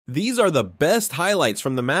These are the best highlights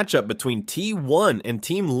from the matchup between T1 and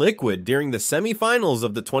Team Liquid during the semifinals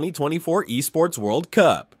of the 2024 Esports World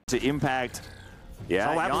Cup. To impact.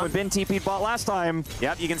 Yeah, what happened when Ben TP'd bot last time.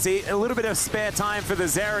 Yep, you can see a little bit of spare time for the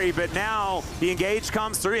Zeri, but now the engage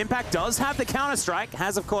comes through. Impact does have the counter-strike,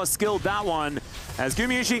 has of course skilled that one. As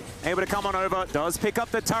Gumayusi able to come on over, does pick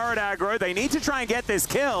up the turret aggro. They need to try and get this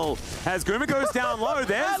kill. As Guma goes down low,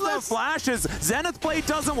 there's the flashes. Zenith Blade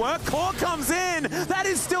doesn't work. Core comes in. That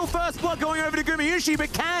is still first blood going over to Gumayusi,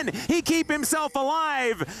 but can he keep himself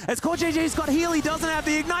alive? As Core JJ's got heal, he doesn't have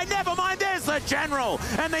the ignite. Never mind, there's the general.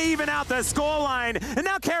 And they even out the scoreline. And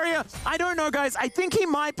now Carrier, I don't know, guys. I think he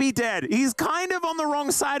might be dead. He's kind of on the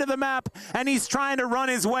wrong side of the map, and he's trying to run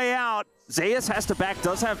his way out. Zayas has to back,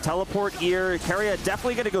 does have teleport here. Carrier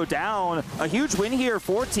definitely going to go down. A huge win here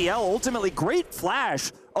for TL. Ultimately, great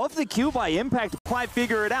flash of the Q by Impact. Quite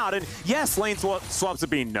figure it out. And yes, lane swaps are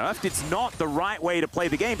being nerfed. It's not the right way to play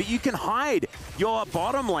the game, but you can hide your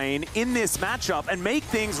bottom lane in this matchup and make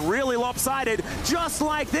things really lopsided, just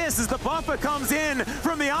like this as the buffer comes in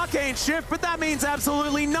from the Arcane Shift, but that means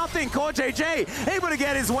absolutely nothing. Core JJ able to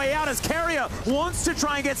get his way out as Carrier wants to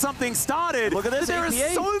try and get something started. Look at this, there APA.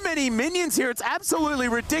 are so many minions here. It's absolutely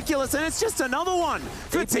ridiculous, and it's just another one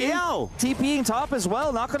for TL. TPing top as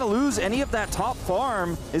well. Not going to lose any of that top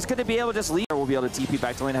farm. Is going to be able to just leave. Will be able to TP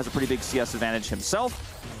back to lane. Has a pretty big CS advantage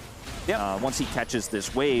himself. Once he catches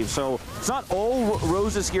this wave. So it's not all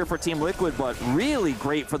roses here for Team Liquid, but really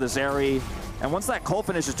great for the Zeri. And once that Cole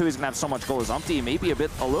finishes too, he's going to have so much gold as Umpty, maybe a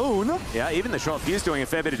bit alone. Yeah, even the short fuse doing a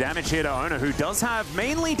fair bit of damage here to Ona, who does have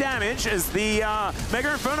mainly damage as the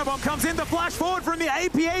Mega Inferno Bomb comes in. The flash forward from the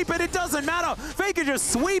APA, but it doesn't matter. Faker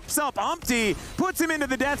just sweeps up Umpty, puts him into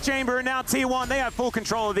the death chamber, and now T1, they have full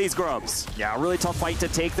control of these grubs. Yeah, really tough fight to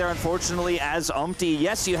take there, unfortunately, as Umpty.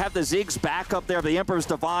 Yes, you have the Ziggs back up there. The Emperor's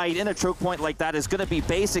Divide in a choke point like that is going to be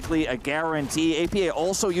basically a guarantee. APA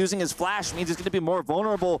also using his flash means he's going to be more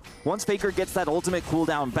vulnerable once Faker gets that ultimate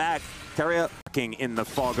cooldown back. Carrier in the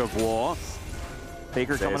fog of war.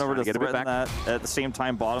 Faker coming over to threaten that at the same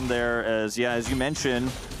time bottom there as you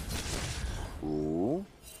mentioned. Ooh.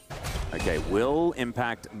 Okay, will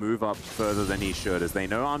Impact move up further than he should, as they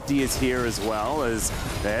know Umpty is here as well, as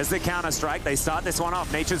there's the counter-strike. They start this one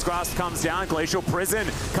off. Nature's Grasp comes down. Glacial Prison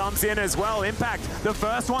comes in as well. Impact, the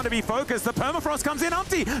first one to be focused. The Permafrost comes in.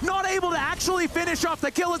 Umpty not able to actually finish off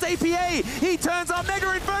the kill as APA. He turns up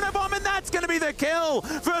Mega Inferno Bomb, and that's going to be the kill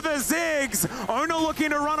for the Ziggs. Ona looking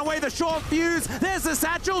to run away. The short fuse. There's the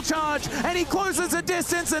satchel charge, and he closes the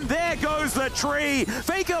distance, and there goes the tree.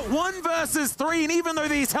 Faker 1 versus 3, and even though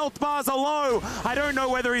these health bars are low, I don't know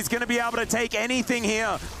whether he's going to be able to take anything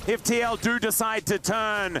here if TL do decide to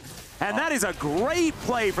turn. And that is a great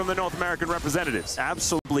play from the North American representatives.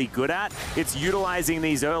 Absolutely good at. It's utilizing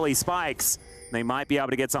these early spikes. They might be able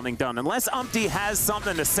to get something done. Unless Umpty has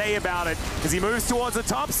something to say about it as he moves towards the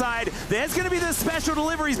top side. There's going to be the special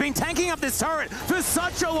delivery. He's been tanking up this turret for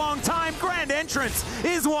such a long time. Grand entrance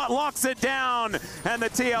is what locks it down. And the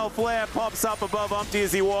TL flare pops up above Umpty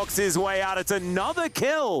as he walks his way out. It's another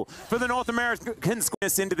kill for the North Americans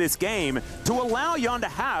into this game to allow Yon to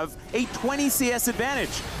have a 20 CS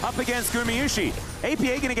advantage up against Gumayusi. APA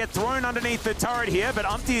going to get thrown underneath the turret here, but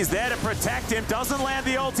Umpty is there to protect him. Doesn't land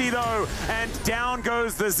the ulti though, and down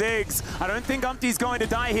goes the Ziggs. I don't think Umpty's going to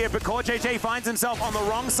die here, but Core JJ finds himself on the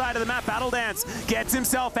wrong side of the map. Battle Dance gets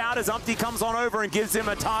himself out as Umpty comes on over and gives him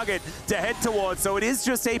a target to head towards. So it is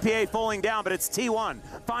just APA falling down, but it's T1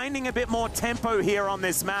 finding a bit more tempo here on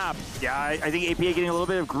this map. Yeah, I think APA getting a little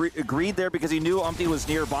bit of greed there because he knew Umpty was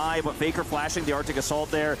nearby, but Faker flashing the Arctic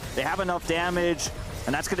Assault there. They have enough damage.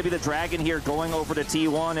 And that's going to be the Dragon here going over to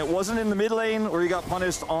T1. It wasn't in the mid lane where he got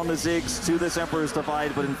punished on the Ziggs to this Emperor's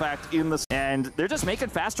Divide, but in fact in the... And they're just making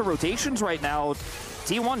faster rotations right now.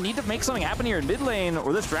 T1 need to make something happen here in mid lane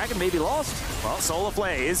or this Dragon may be lost. Well, Solar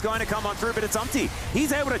Flare is going to come on through, but it's Umpty.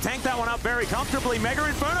 He's able to tank that one up very comfortably. Mega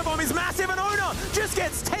Inferno Bomb is massive, and Ona just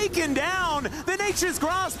gets taken down. The Nature's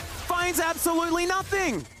Grasp finds absolutely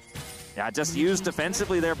nothing. Yeah, just used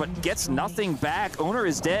defensively there, but gets nothing back. Owner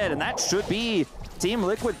is dead, and that should be Team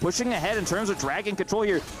Liquid pushing ahead in terms of Dragon control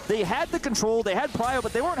here. They had the control, they had Prio,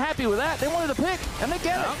 but they weren't happy with that. They wanted to pick, and they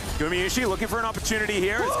get it. Gumayusi looking for an opportunity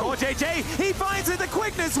here. It's Core JJ. He finds it. The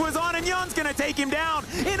quickness was on, and Yon's going to take him down.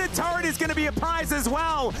 Inner turret is going to be a prize as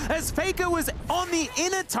well, as Faker was on the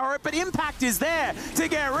inner turret, but Impact is there to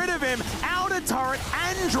get rid of him. Outer turret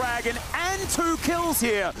and Dragon, and 2 kills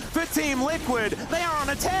here for Team Liquid. They are on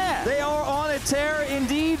a tear. They are on a tear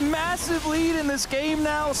indeed. Massive lead in this game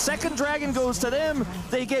now. Second Dragon goes to them. him.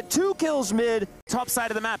 They get 2 kills mid. Top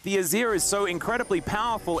side of the map, the Azir is so incredibly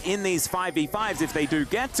powerful in these 5v5s if they do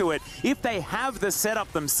get to it, if they have the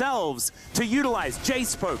setup themselves to utilize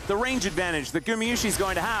Jace poke, the range advantage that Gumayusi's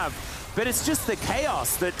going to have. But it's just the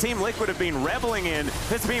chaos that Team Liquid have been reveling in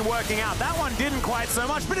that's been working out. That one didn't quite so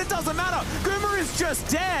much, but it doesn't matter. Guma is just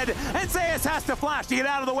dead, and Zeus has to flash to get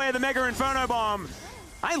out of the way of the Mega Inferno Bomb.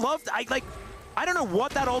 I don't know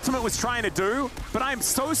what that ultimate was trying to do, but I'm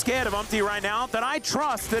so scared of Umpty right now that I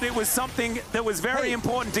trust that it was something that was very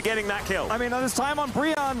important to getting that kill. I mean, on his time on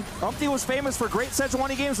Breon, Umpty was famous for great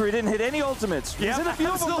Sejuani games where he didn't hit any ultimates. He's hit a few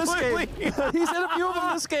of them this game. He's hit a few of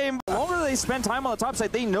them this game. The longer they spend time on the top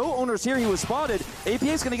side, they know Owner's here. He was spotted. APA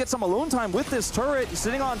is going to get some alone time with this turret. He's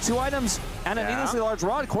sitting on 2 items and a needlessly large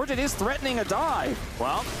rod. Corjay is threatening a die.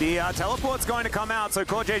 Well, the teleport's going to come out, so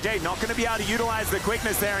Corjay not going to be able to utilize the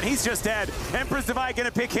quickness there, and he's just dead. Empress Divide going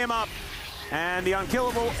to pick him up. And the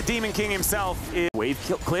unkillable Demon King himself is wave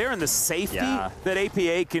clear, and the safety that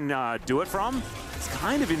APA can do it from, it's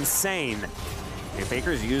kind of insane. Okay,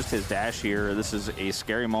 Faker's used his dash here. This is a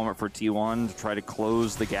scary moment for T1 to try to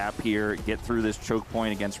close the gap here, get through this choke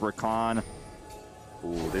point against Rakan.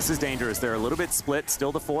 Ooh, this is dangerous. They're a little bit split.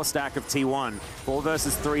 Still the 4 stack of T1. 4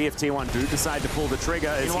 versus 3 if T1 do decide to pull the trigger.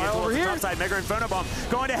 As he towards the top side, Mega Inferno Bomb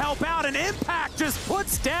going to help out, and Impact just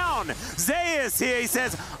puts down Zeus here. He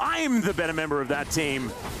says, I'm the better member of that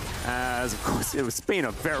team. As, of course, it's been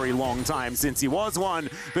a very long time since he was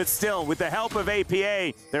one, but still, with the help of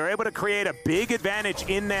APA, they're able to create a big advantage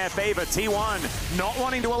in their favor. T1 not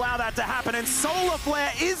wanting to allow that to happen, and Solar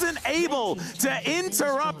Flare isn't able to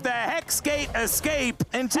interrupt the Hex Gate escape,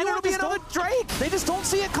 and it'll be another Drake. They just don't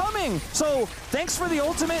see it coming. So, thanks for the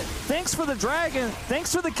ultimate, thanks for the dragon,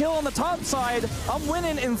 thanks for the kill on the top side. I'm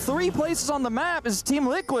winning in 3 places on the map as Team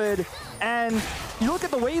Liquid, and you look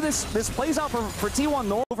at the way this plays out for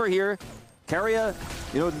T1 over here. Keria,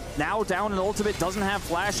 now down an ultimate, doesn't have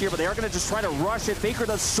flash here, but they are going to just try to rush it. Faker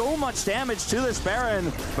does so much damage to this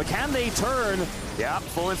Baron, but can they turn? Yeah,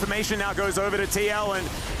 full information now goes over to TL, and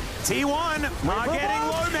T1 are getting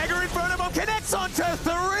low. Mega Inferno Bomb connects onto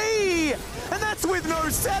 3! And that's with no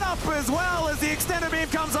setup as well, as the extended beam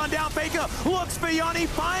comes on down. Faker looks for Yoni,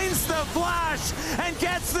 finds the flash, and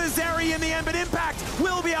gets the Zeri in the end, but Impact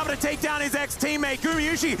will be able to take down his ex-teammate.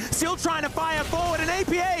 Gumayusi still trying to fire forward, and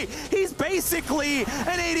APA, he's basically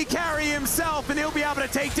an 80 carry himself, and he'll be able to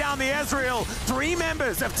take down the Ezreal. 3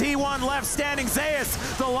 members of T1 left standing. Zeus,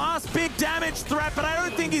 the last big damage threat, but I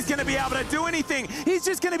don't think he's going to be able to do anything. He's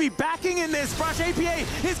just going to be backing in this brush. APA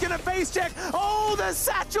is going to face check. Oh, the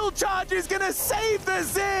satchel charge is going to save the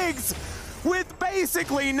Ziggs with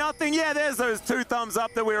basically nothing. Yeah, there's those 2 thumbs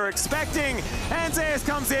up that we were expecting. And Zeus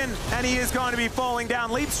comes in, and he is going to be falling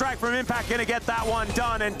down. Leap strike from Impact going to get that one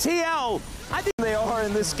done. And TL, I think they are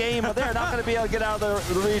in this game, but they're not going to be able to get out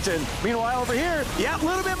of the region. Meanwhile, over here, yeah, a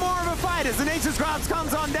little bit more of a fight as the Nature's Grasp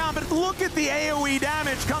comes on down, but look at the AoE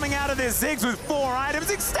damage coming out of this Ziggs with 4 items.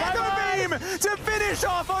 Extendo beam to finish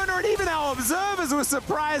off Owner, and even our observers were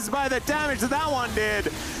surprised by the damage that one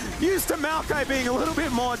did. Used to Maokai being a little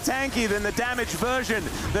bit more tanky than the damage version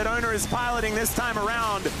that Owner is piloting this time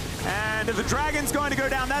around. And the Dragon's going to go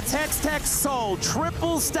down. That's Hextech Soul.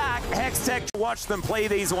 Triple stack Hextech. Watch them play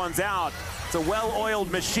these ones out. It's a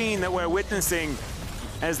well-oiled machine that we're witnessing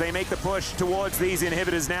as they make the push towards these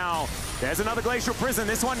inhibitors now. There's another Glacial Prison.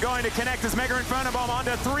 This one going to connect as Mega Inferno Bomb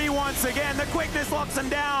onto 3 once again. The quickness locks them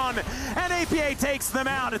down, and APA takes them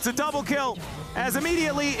out. It's a double kill, as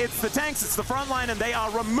immediately it's the tanks, it's the front line, and they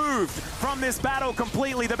are removed from this battle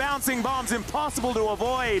completely. The bouncing bombs impossible to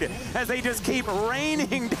avoid as they just keep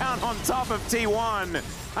raining down on top of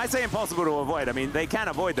T1. I say impossible to avoid. I mean, they can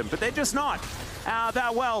avoid them, but they're just not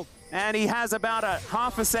that well. And he has about a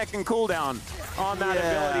 ½ second cooldown on that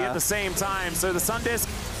ability at the same time. So the Sun Disc,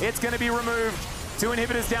 it's going to be removed. 2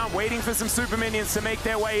 inhibitors down, waiting for some super minions to make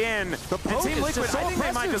their way in. The Team Liquid, I think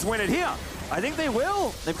they might just win it here. I think they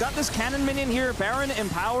will. They've got this cannon minion here. Baron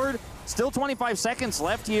empowered. Still 25 seconds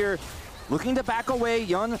left here. Looking to back away.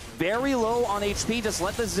 Yun very low on HP. Just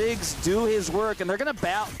let the Ziggs do his work. And they're going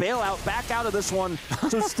to bail out, back out of this one.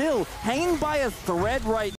 So still hanging by a thread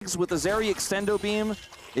right with the Zeri Extendo Beam.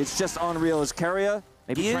 It's just unreal. As Keria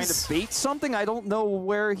maybe trying to bait something? I don't know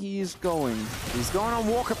where he's going. He's going on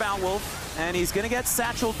Walkabout Wolf, and he's going to get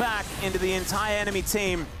satcheled back into the entire enemy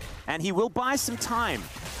team. And he will buy some time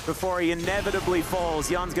before he inevitably falls.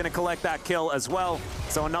 Yun's going to collect that kill as well.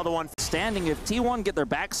 So another one. Standing, if T1 get their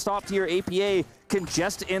back stopped here, APA can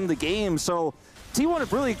just end the game. So T1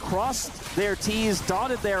 have really crossed their T's,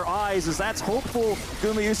 dotted their I's, as that's hopeful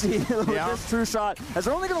Gumayusi with this true shot, as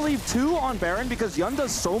they're only going to leave 2 on Baron because Yun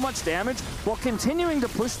does so much damage while continuing to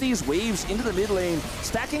push these waves into the mid lane,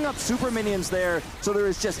 stacking up super minions there, so there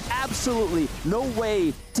is just absolutely no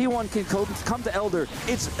way T1 can come to Elder.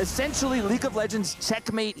 It's essentially League of Legends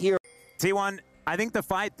checkmate here. T1, I think the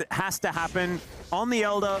fight that has to happen on the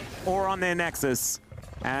Elder or on their Nexus.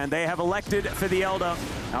 And they have elected for the Elder.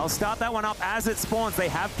 I'll start that one up as it spawns. They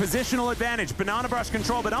have positional advantage, banana brush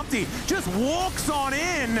control, but Umpty just walks on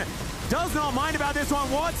in. Does not mind about this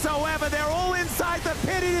one whatsoever. They're all inside the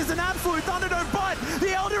pit. It is an absolute Thunderdome, but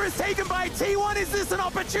the Elder is taken by T1. Is this an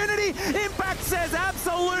opportunity? Impact says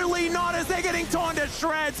absolutely not, as they're getting torn to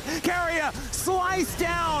shreds. Carrier sliced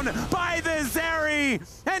down by the Zeri.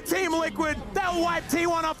 And Team Liquid, they'll wipe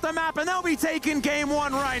T1 off the map, and they'll be taking game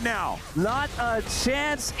 1 right now. Not a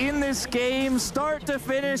chance in this game, start to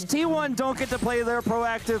finish. T1 don't get to play their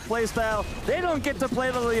proactive playstyle. They don't get to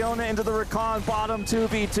play the Leona into the Recon bottom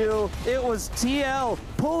 2v2. It was TL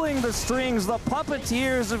pulling the strings, the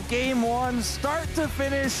puppeteers of game 1, start to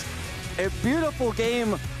finish. A beautiful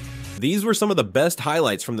game. These were some of the best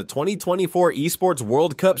highlights from the 2024 Esports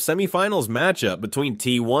World Cup semifinals matchup between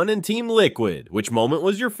T1 and Team Liquid. Which moment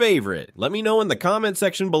was your favorite? Let me know in the comment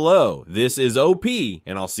section below. This is OP,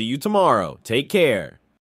 and I'll see you tomorrow. Take care.